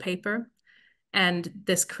swellings in the paper. And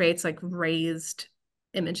this creates like raised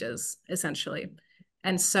images, essentially.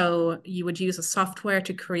 And so you would use a software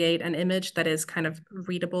to create an image that is kind of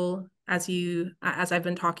readable as I've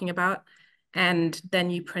been talking about. And then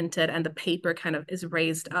you print it and the paper kind of is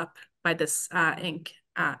raised up by this ink.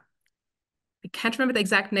 I can't remember the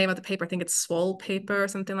exact name of the paper. I think it's swole paper or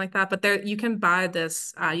something like that. But there, you can buy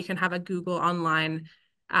this. You can have a Google online.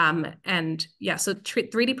 And yeah, so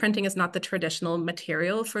 3D printing is not the traditional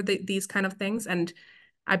material for these kind of things. And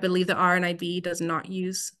I believe the RNIB does not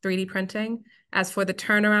use 3D printing. As for the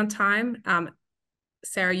turnaround time,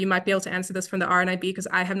 Sarah, you might be able to answer this from the RNIB because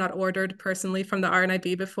I have not ordered personally from the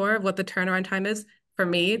RNIB before what the turnaround time is. For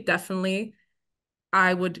me, definitely,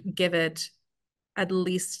 I would give it at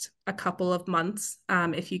least a couple of months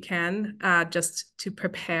if you can, just to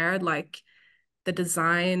prepare like the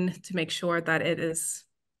design to make sure that it is,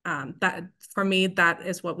 that for me, that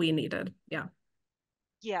is what we needed. Yeah.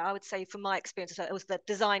 Yeah, I would say from my experience, it was the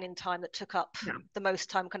design in time that took up the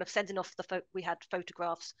most time, kind of sending off we had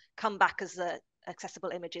photographs, come back as accessible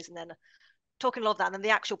images, and then talking a lot of that. And then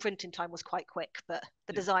the actual printing time was quite quick, but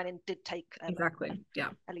the designing did take exactly.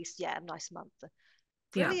 at least a nice month.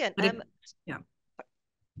 Brilliant. Yeah.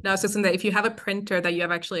 No, it's just that if you have a printer that you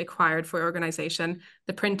have actually acquired for your organization,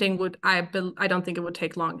 the printing would, I don't think it would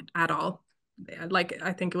take long at all. Like,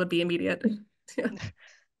 I think it would be immediate.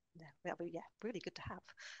 That would be really good to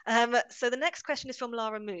have. So the next question is from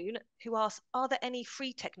Lara Moon, who asks, are there any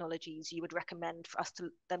free technologies you would recommend for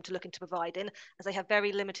them to look into providing, as they have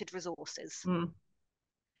very limited resources?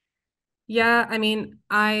 Yeah, I mean,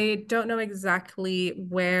 I don't know exactly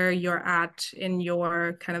where you're at in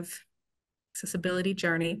your kind of accessibility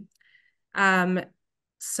journey.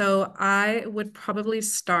 So I would probably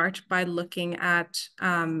start by looking at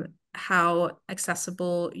how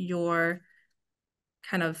accessible your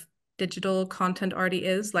kind of digital content already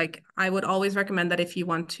is. Like, I would always recommend that if you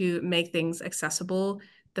want to make things accessible,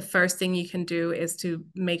 the first thing you can do is to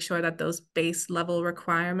make sure that those base level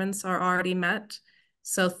requirements are already met.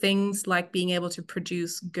 So things like being able to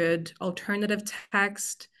produce good alternative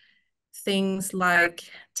text, things like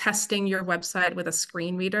testing your website with a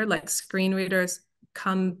screen reader. Like, screen readers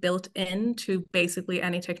come built into basically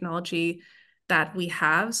any technology that we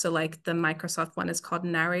have. So like the Microsoft one is called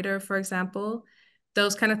Narrator, for example.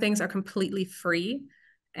 Those kind of things are completely free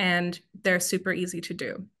and they're super easy to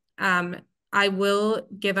do. I will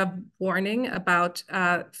give a warning about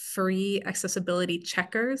free accessibility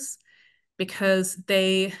checkers, because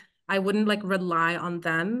I wouldn't like rely on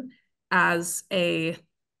them as a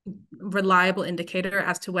reliable indicator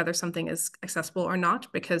as to whether something is accessible or not,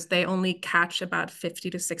 because they only catch about 50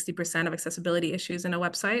 to 60% of accessibility issues in a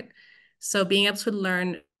website. So being able to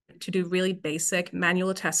learn to do really basic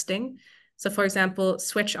manual testing. So for example,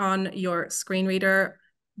 switch on your screen reader,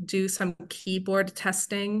 do some keyboard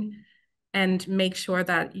testing, and make sure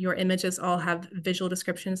that your images all have visual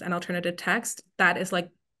descriptions and alternative text. That is like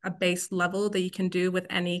a base level that you can do with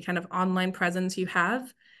any kind of online presence you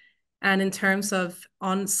have. And in terms of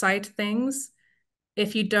on-site things,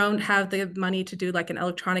 if you don't have the money to do like an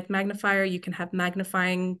electronic magnifier, you can have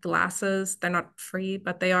magnifying glasses. They're not free,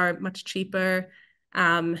 but they are much cheaper.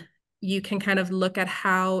 You can kind of look at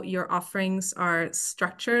how your offerings are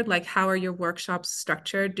structured. Like, how are your workshops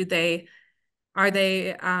structured? Are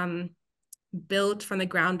they built from the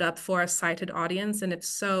ground up for a sighted audience? And if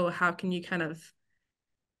so, how can you kind of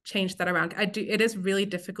change that around? It is really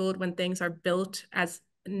difficult when things are built as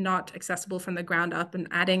not accessible from the ground up and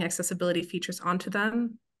adding accessibility features onto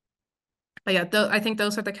them. But yeah, I think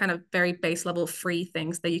those are the kind of very base level free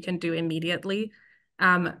things that you can do immediately.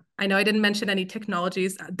 I know I didn't mention any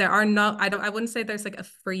technologies. There are not, I wouldn't say there's like a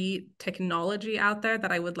free technology out there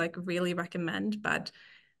that I would like really recommend, but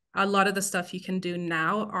a lot of the stuff you can do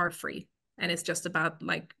now are free. And it's just about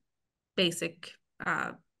like basic,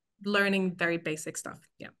 learning very basic stuff.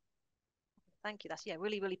 Yeah. Thank you. That's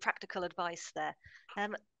really, really practical advice there.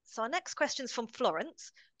 So our next question is from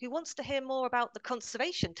Florence, who wants to hear more about the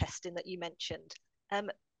conservation testing that you mentioned.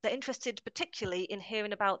 They're interested particularly in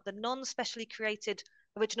hearing about the non-specially created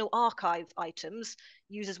original archive items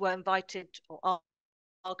users were invited or are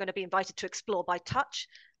going to be invited to explore by touch,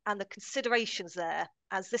 and the considerations there,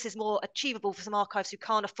 as this is more achievable for some archives who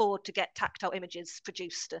can't afford to get tactile images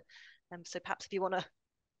produced. So perhaps if you want to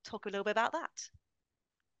talk a little bit about that.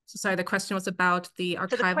 So sorry, the question was about the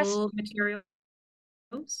archival materials?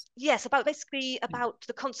 Yes, basically about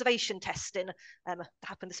the conservation testing that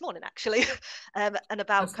happened this morning, actually, and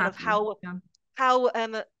about kind of how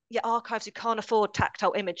archives who can't afford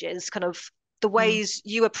tactile images, kind of the ways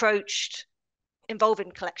you approached involved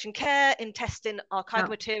in collection care, in testing archival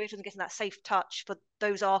materials and getting that safe touch for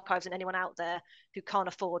those archives and anyone out there who can't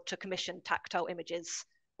afford to commission tactile images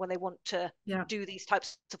when they want to do these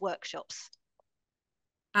types of workshops.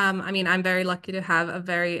 I mean, I'm very lucky to have a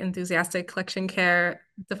very enthusiastic collection care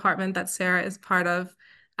department that Sarah is part of,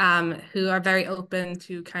 who are very open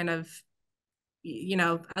to kind of, you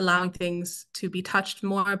know, allowing things to be touched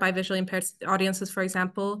more by visually impaired audiences, for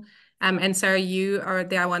example. And Sarah, you are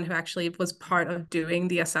the one who actually was part of doing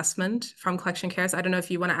the assessment from collection cares. I don't know if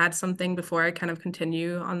you want to add something before I kind of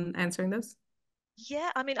continue on answering this. Yeah,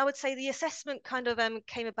 I mean, I would say the assessment kind of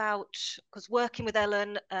came about because working with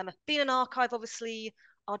Ellen, being an archive, obviously,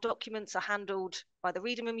 our documents are handled by the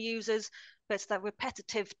reading room users, but it's that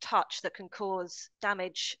repetitive touch that can cause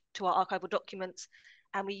damage to our archival documents.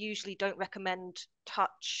 And we usually don't recommend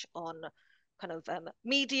touch on kind of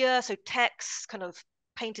media, so text, kind of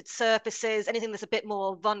painted surfaces, anything that's a bit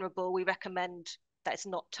more vulnerable, we recommend that it's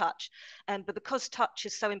not touch. But because touch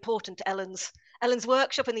is so important to Ellen's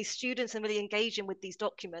workshop and these students and really engaging with these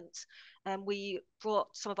documents, we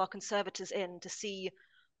brought some of our conservators in to see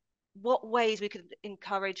what ways we could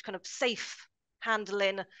encourage kind of safe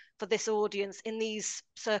handling for this audience in these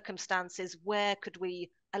circumstances. Where could we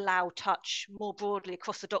allow touch more broadly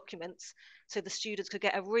across the documents so the students could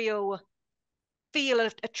get a real feel,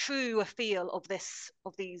 a true feel of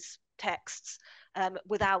these texts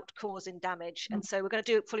without causing damage. And so we're going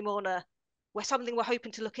to do it fully more on something we're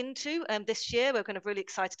hoping to look into this year. We're kind of really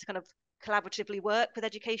excited to kind of collaboratively work with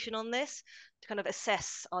education on this to kind of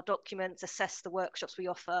assess our documents, assess the workshops we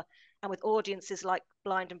offer, and with audiences like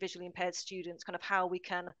blind and visually impaired students, kind of how we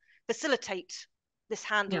can facilitate this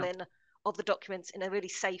handling of the documents in a really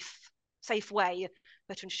safe way,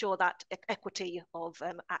 but to ensure that equity of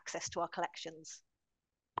access to our collections.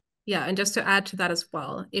 Yeah, and just to add to that as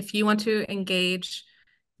well, if you want to engage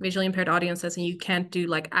visually impaired audiences and you can't do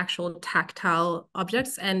like actual tactile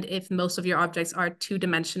objects, and if most of your objects are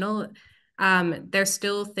two-dimensional, there's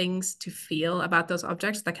still things to feel about those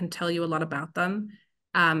objects that can tell you a lot about them.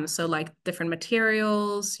 So like different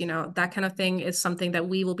materials, you know, that kind of thing is something that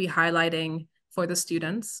we will be highlighting for the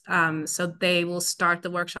students. So they will start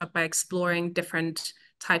the workshop by exploring different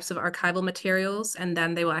types of archival materials, and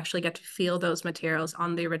then they will actually get to feel those materials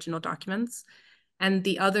on the original documents. And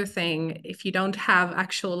the other thing, if you don't have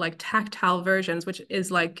actual like tactile versions, which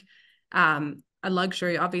is like a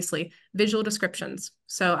luxury, obviously, visual descriptions.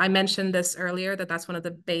 So I mentioned this earlier, that's one of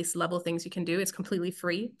the base level things you can do. It's completely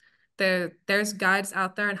free. There's guides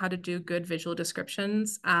out there on how to do good visual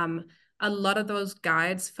descriptions. A lot of those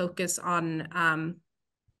guides focus on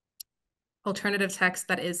alternative text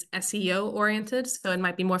that is SEO oriented. So it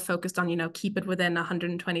might be more focused on, you know, keep it within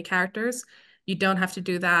 120 characters. You don't have to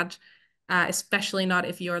do that, especially not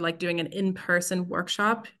if you're like doing an in-person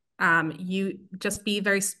workshop. You just be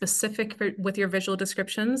very specific with your visual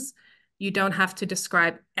descriptions. You don't have to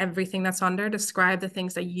describe everything that's on there. Describe the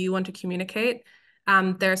things that you want to communicate.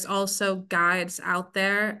 There's also guides out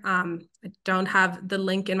there. I don't have the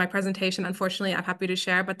link in my presentation, unfortunately. I'm happy to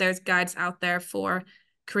share, but there's guides out there for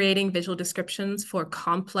creating visual descriptions for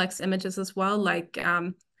complex images as well, like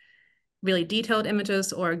really detailed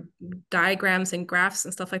images or diagrams and graphs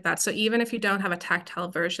and stuff like that. So even if you don't have a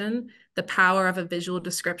tactile version, the power of a visual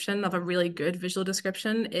description, of a really good visual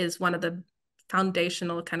description, is one of the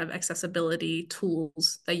foundational kind of accessibility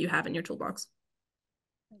tools that you have in your toolbox.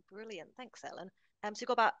 Brilliant. Thanks, Ellen. So we've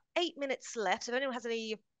got about 8 minutes left. So if anyone has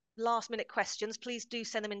any last minute questions, please do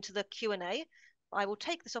send them into the Q&A. I will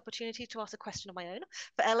take this opportunity to ask a question of my own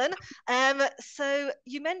for Ellen. So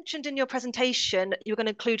you mentioned in your presentation you were going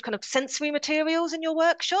to include kind of sensory materials in your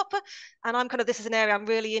workshop, and this is an area I'm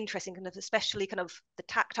really interested in, kind of especially kind of the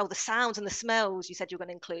tactile, the sounds and the smells you said you were going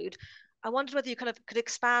to include. I wondered whether you kind of could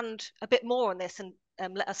expand a bit more on this and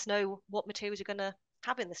let us know what materials you're going to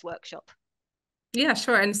have in this workshop. Yeah,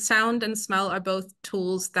 sure. And sound and smell are both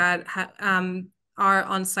tools that our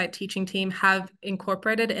on-site teaching team have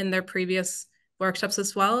incorporated in their previous workshops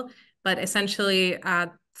as well. But essentially,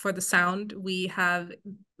 for the sound, we have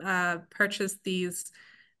purchased these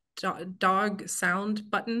dog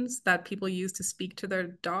sound buttons that people use to speak to their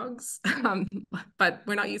dogs, but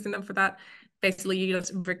we're not using them for that. Basically, you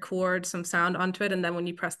just record some sound onto it, and then when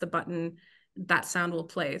you press the button, that sound will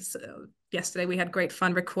play. So yesterday we had great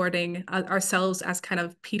fun recording ourselves as kind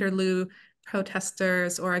of Peterloo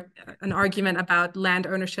protesters or an argument about land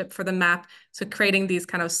ownership for the map. So creating these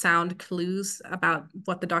kind of sound clues about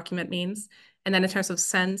what the document means. And then in terms of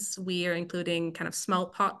sense, we are including kind of smell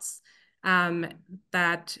pots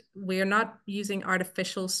that we're not using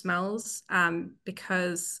artificial smells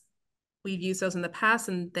because we've used those in the past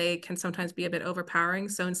and they can sometimes be a bit overpowering.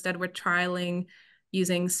 So instead we're trialing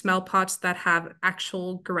using smell pots that have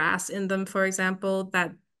actual grass in them, for example,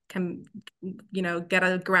 that can, get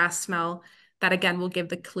a grass smell that again will give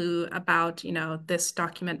the clue about, this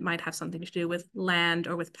document might have something to do with land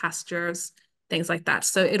or with pastures, things like that.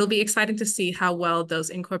 So it'll be exciting to see how well those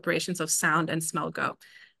incorporations of sound and smell go.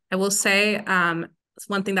 I will say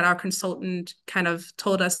one thing that our consultant kind of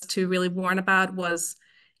told us to really warn about was,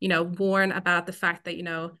 warn about the fact that,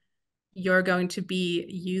 you're going to be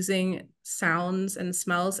using sounds and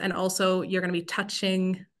smells, and also you're going to be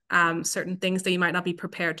touching certain things that you might not be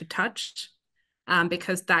prepared to touch,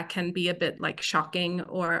 because that can be a bit like shocking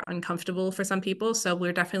or uncomfortable for some people. So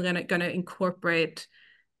we're definitely going to incorporate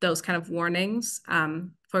those kind of warnings.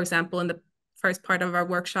 For example, in the first part of our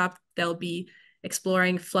workshop, they'll be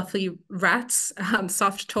exploring fluffy rats,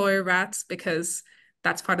 soft toy rats, because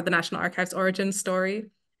that's part of the National Archives origin story.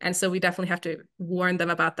 And so we definitely have to warn them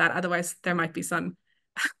about that. Otherwise, there might be some,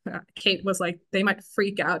 Kate was like, they might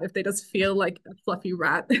freak out if they just feel like a fluffy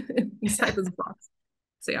rat inside this box.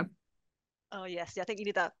 So yeah. Oh yes, yeah, I think you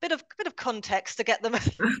need that bit of context to get them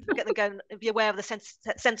going and be aware of the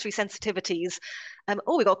sensory sensitivities.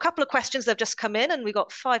 We've got a couple of questions that have just come in, and we've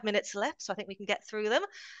got 5 minutes left, so I think we can get through them.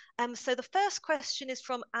 So the first question is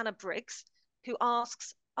from Anna Briggs, who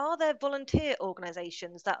asks, are there volunteer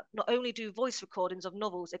organisations that not only do voice recordings of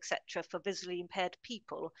novels, etc., for visually impaired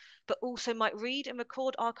people, but also might read and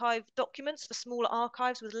record archive documents for smaller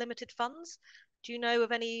archives with limited funds? Do you know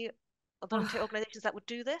of any volunteer organisations that would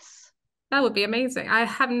do this? That would be amazing. I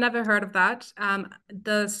have never heard of that.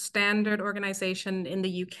 The standard organization in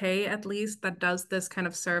the UK, at least, that does this kind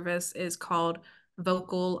of service is called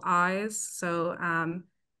Vocal Eyes. So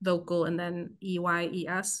vocal and then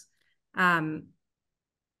EYES.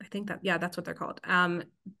 I think that's what they're called.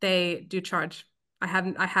 They do charge. I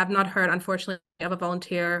have not heard, unfortunately, of a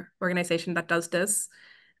volunteer organization that does this.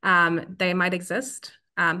 They might exist.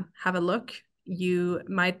 Have a look. You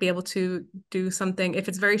might be able to do something. If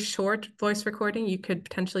it's very short voice recording, you could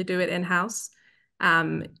potentially do it in-house.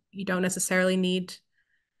 You don't necessarily need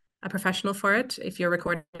a professional for it if you're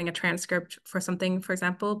recording a transcript for something, for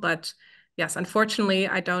example. But yes, unfortunately,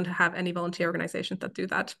 I don't have any volunteer organizations that do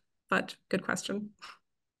that. But good question.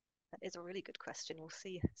 That is a really good question. We'll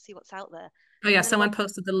see what's out there. Oh yeah, someone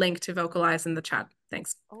posted the link to Vocalize in the chat.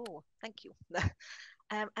 Thanks. Oh, thank you.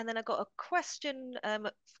 And then I got a question,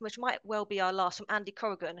 which might well be our last, from Andy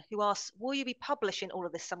Corrigan, who asks, will you be publishing all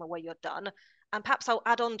of this summer where you're done? And perhaps I'll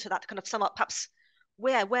add on to that to kind of sum up, perhaps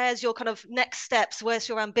where's your kind of next steps? Where's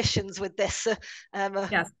your ambitions with this,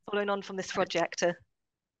 yes. following on from this project?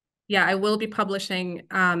 Yeah, I will be publishing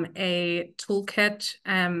a toolkit.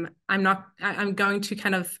 I'm going to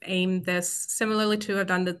kind of aim this similarly to I've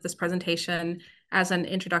done this presentation as an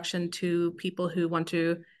introduction to people who want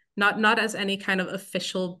to, not as any kind of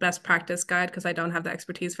official best practice guide, because I don't have the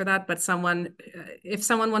expertise for that, but if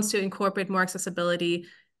someone wants to incorporate more accessibility,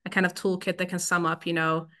 a kind of toolkit that can sum up,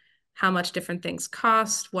 how much different things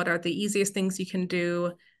cost, what are the easiest things you can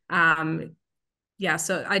do. Yeah,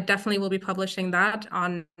 so I definitely will be publishing that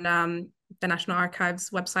on the National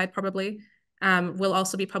Archives website, probably. We'll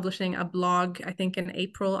also be publishing a blog, I think in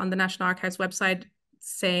April, on the National Archives website,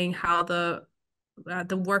 saying how the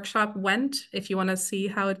workshop went, if you want to see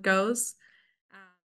how it goes.